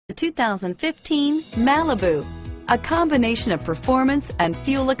The 2015 Malibu. A combination of performance and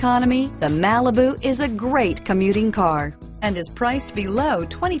fuel economy, the Malibu is a great commuting car and is priced below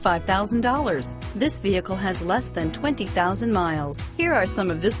 $25,000. This vehicle has less than 20,000 miles. Here are some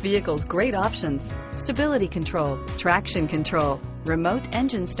of this vehicle's great options: stability control, traction control, remote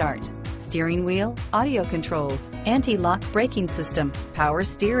engine start, steering wheel audio controls, anti-lock braking system, power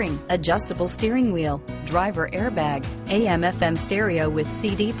steering, adjustable steering wheel, driver airbag, AM/FM stereo with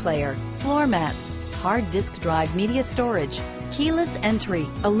CD player, floor mats, hard disk drive media storage, keyless entry,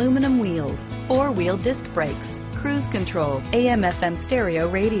 aluminum wheels, four-wheel disc brakes, cruise control, AM/FM stereo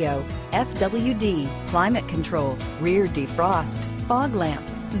radio, FWD, climate control, rear defrost, fog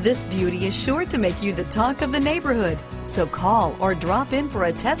lamps. This beauty is sure to make you the talk of the neighborhood. So call or drop in for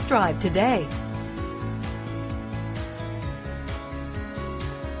a test drive today.